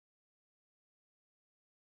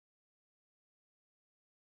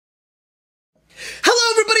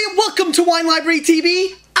Welcome to Wine Library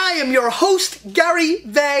TV. I am your host, Gary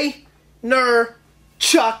Vaynerchuk,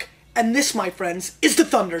 and this, my friends, is the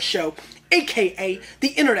Thunder Show, aka the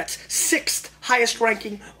internet's 6th highest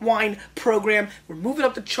ranking wine program. We're moving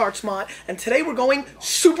up the charts, and today we're going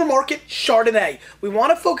supermarket Chardonnay. We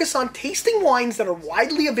want to focus on tasting wines that are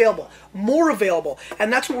widely available, more available,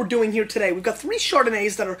 and that's what we're doing here today. We've got 3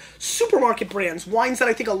 Chardonnays that are supermarket brands, wines that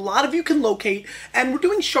I think a lot of you can locate, and we're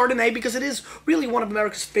doing Chardonnay because it is really one of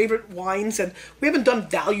America's favorite wines, and we haven't done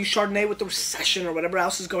value Chardonnay with the recession or whatever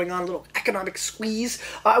else is going on, a little economic squeeze.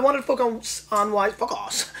 I wanted to focus on wines,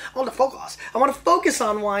 I want to focus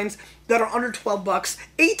on wines that are under 12 bucks,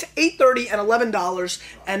 $8, $8.30, and $11.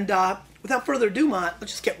 And without further ado, let's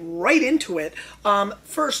just get right into it.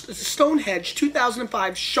 First, it's a Stonehenge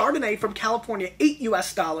 2005 Chardonnay from California, $8 US.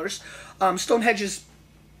 Stonehenge is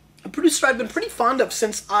a producer I've been pretty fond of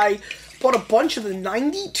since I bought a bunch of the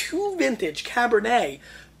 92 vintage Cabernet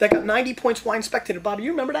that got 90 points wine spectator. Bobby,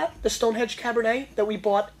 you remember that? The Stonehenge Cabernet that we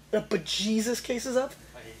bought the bejesus cases of?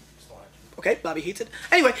 Okay, Bobby hates it.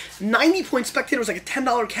 Anyway, 90 point spectator was like a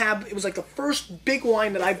 $10 cab. It was like the first big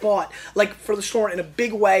wine that I bought, like for the store in a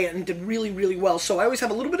big way, and did really, really well. So I always have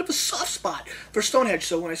a little bit of a soft spot for Stonehenge.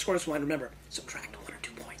 So when I score this wine, remember, subtract 1 or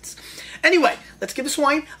 2 points. Anyway, let's give this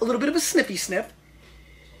wine a little bit of a sniffy sniff.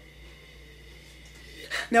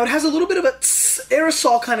 Now it has a little bit of a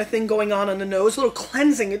aerosol kind of thing going on the nose, a little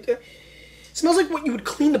cleansing. It smells like what you would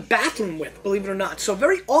clean the bathroom with, believe it or not. So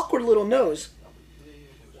very awkward little nose.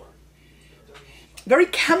 Very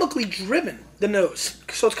chemically driven, the nose.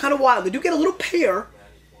 So it's kind of wild. They do get a little pear,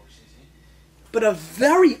 but a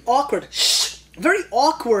very awkward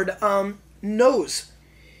nose.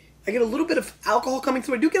 I get a little bit of alcohol coming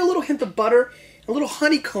through. I do get a little hint of butter, a little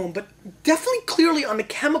honeycomb, but definitely clearly on the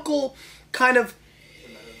chemical kind of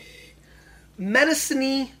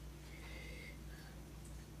medicine-y,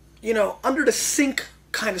 you know, under the sink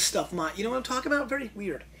kind of stuff, You know what I'm talking about? Very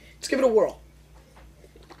weird. Let's give it a whirl.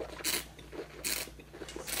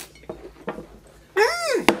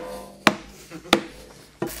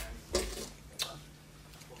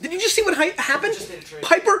 Did you just see what happened?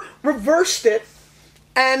 Piper reversed it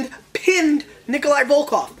and pinned Nikolai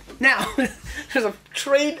Volkov. Now, there's a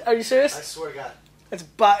trade. Are you serious? I swear to God.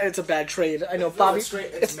 It's a bad trade. I know, no, Bobby.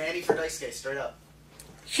 It's Manny for Dice K, straight up.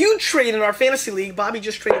 Huge trade in our fantasy league. Bobby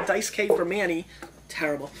just traded Dice K for Manny.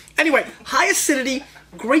 Terrible. Anyway, high acidity,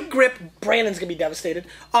 great grip. Brandon's gonna be devastated.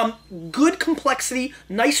 Good complexity,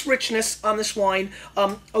 nice richness on this wine.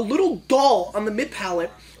 A little dull on the mid palate,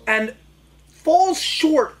 and falls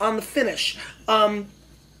short on the finish.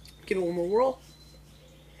 Give it one more whirl.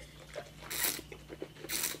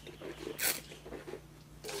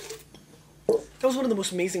 That was one of the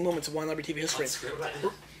most amazing moments of Wine Library TV history.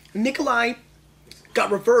 Nikolai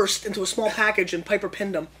got reversed into a small package and Piper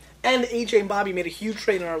pinned him. And AJ and Bobby made a huge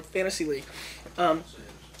trade in our fantasy league.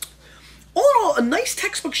 All in all, a nice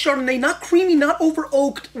textbook Chardonnay, not creamy, not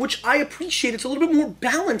over-oaked, which I appreciate. It's a little bit more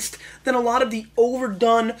balanced than a lot of the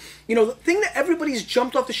overdone, you know, the thing that everybody's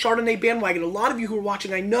jumped off the Chardonnay bandwagon. A lot of you who are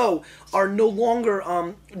watching, I know, are no longer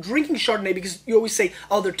drinking Chardonnay because you always say,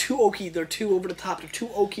 oh, they're too oaky, they're too over the top, they're too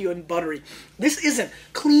oaky and buttery. This isn't.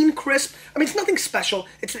 Clean, crisp. I mean, it's nothing special.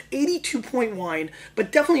 It's an 82-point wine,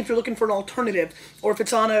 but definitely if you're looking for an alternative, or if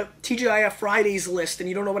it's on a TGIF Fridays list and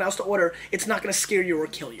you don't know what else to order, it's not going to scare you or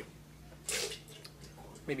kill you.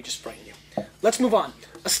 Maybe just frighten you. Let's move on.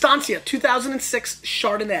 Estancia 2006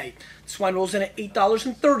 Chardonnay. This wine rolls in at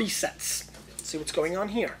 $8.30. Let's see what's going on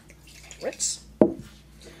here. Ritz.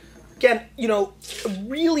 Again, you know,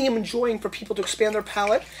 really am enjoying for people to expand their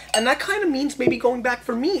palate, and that kind of means maybe going back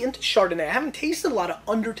for me into Chardonnay. I haven't tasted a lot of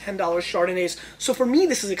under $10 Chardonnays, so for me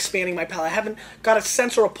this is expanding my palate. I haven't got a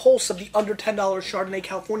sense or a pulse of the under $10 Chardonnay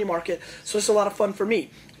California market, so it's a lot of fun for me.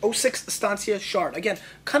 06 Estancia Chard. Again,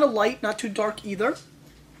 kind of light, not too dark either.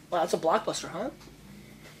 Wow, that's a blockbuster, huh?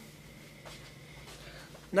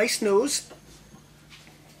 Nice nose.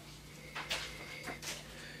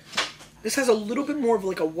 This has a little bit more of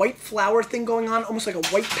like a white flower thing going on, almost like a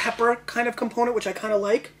white pepper kind of component, which I kind of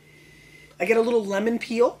like. I get a little lemon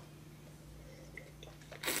peel.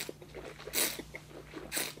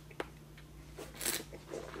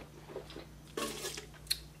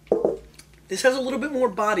 This has a little bit more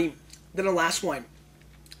body than the last wine.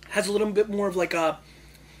 Has a little bit more of like a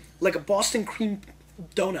Boston cream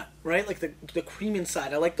donut, right? Like the cream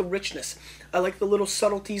inside. I like the richness. I like the little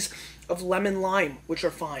subtleties of lemon lime, which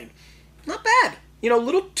are fine. Not bad. You know, a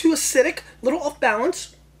little too acidic, a little off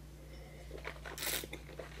balance.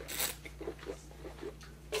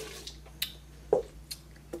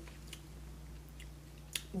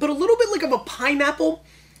 But a little bit like of a pineapple,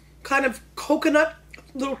 kind of coconut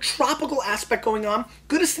little tropical aspect going on.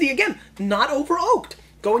 Good acidity again, not over oaked.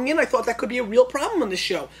 Going in, I thought that could be a real problem on this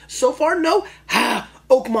show. So far, no.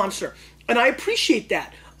 Oak monster. And I appreciate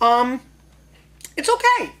that. It's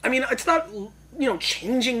okay. I mean, it's not,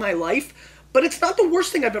 changing my life, but it's not the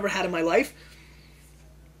worst thing I've ever had in my life.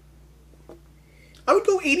 I would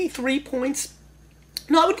go 83 points.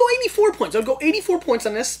 No, I would go 84 points. I would go 84 points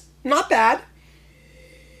on this. Not bad.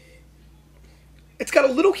 It's got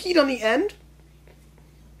a little heat on the end.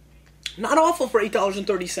 Not awful for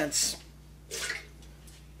 $8.30.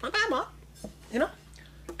 Not bad, not.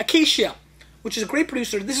 Acacia, which is a great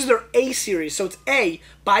producer. This is their A series, so it's A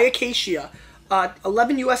by Acacia.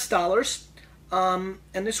 $11 US. And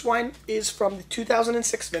this wine is from the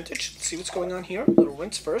 2006 vintage. Let's see what's going on here. A little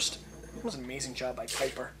rinse first. That was an amazing job by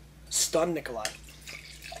Piper. Stunned Nikolai.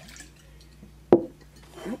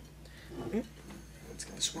 Let's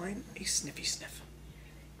give this wine a sniffy sniff.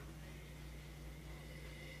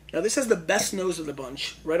 Now this has the best nose of the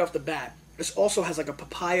bunch right off the bat. This also has like a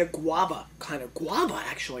papaya guava kind of guava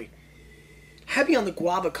actually. Heavy on the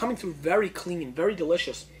guava, coming through very clean, very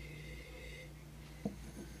delicious.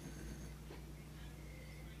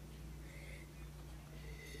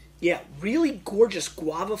 Yeah, really gorgeous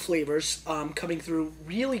guava flavors coming through,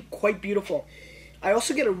 really quite beautiful. I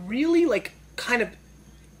also get a really kind of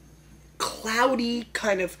cloudy,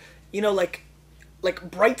 kind of,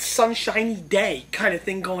 like bright sunshiny day kind of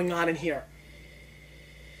thing going on in here.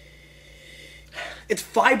 It's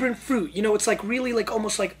vibrant fruit, it's like really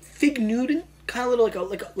almost like fig Newton, kind of little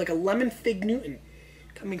like a lemon fig Newton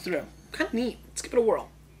coming through. Kind of neat. Let's give it a whirl.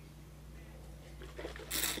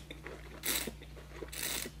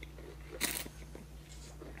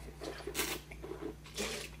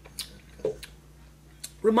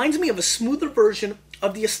 Reminds me of a smoother version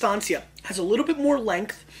of the Estancia. Has a little bit more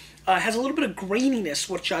length, has a little bit of graininess,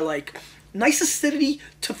 which I like. Nice acidity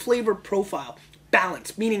to flavor profile.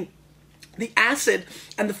 Balance, meaning the acid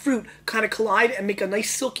and the fruit kind of collide and make a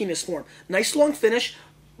nice silkiness form. Nice long finish,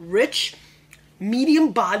 rich,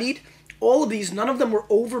 medium bodied. All of these, none of them were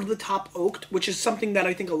over the top oaked, which is something that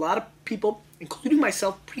I think a lot of people, including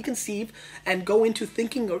myself, preconceive and go into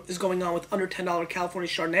thinking is going on with under $10 California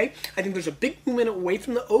Chardonnay. I think there's a big movement away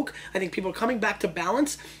from the oak. I think people are coming back to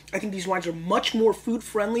balance. I think these wines are much more food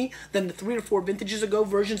friendly than the 3 or 4 vintages ago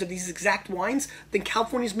versions of these exact wines. I think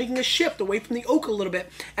California's making a shift away from the oak a little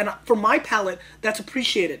bit. And for my palate, that's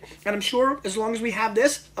appreciated. And I'm sure as long as we have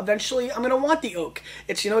this, eventually I'm going to want the oak.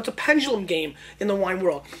 It's, it's a pendulum game in the wine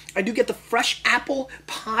world. I do get the fresh apple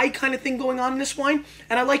pie kind of thing going on in this wine,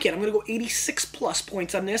 and I like it. I'm going to go 86 plus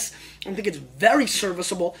points on this. I think it's very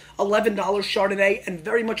serviceable, $11 Chardonnay, and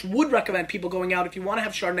very much would recommend people going out if you want to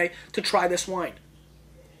have Chardonnay to try this wine.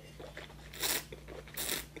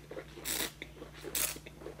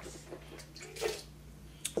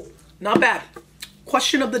 Not bad.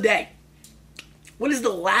 Question of the day. What is the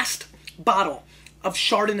last bottle of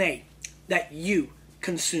Chardonnay that you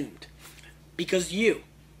consumed? Because you,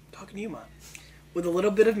 talking to you, man, with a little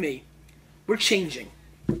bit of me, we're changing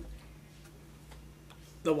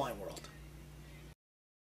the wine world.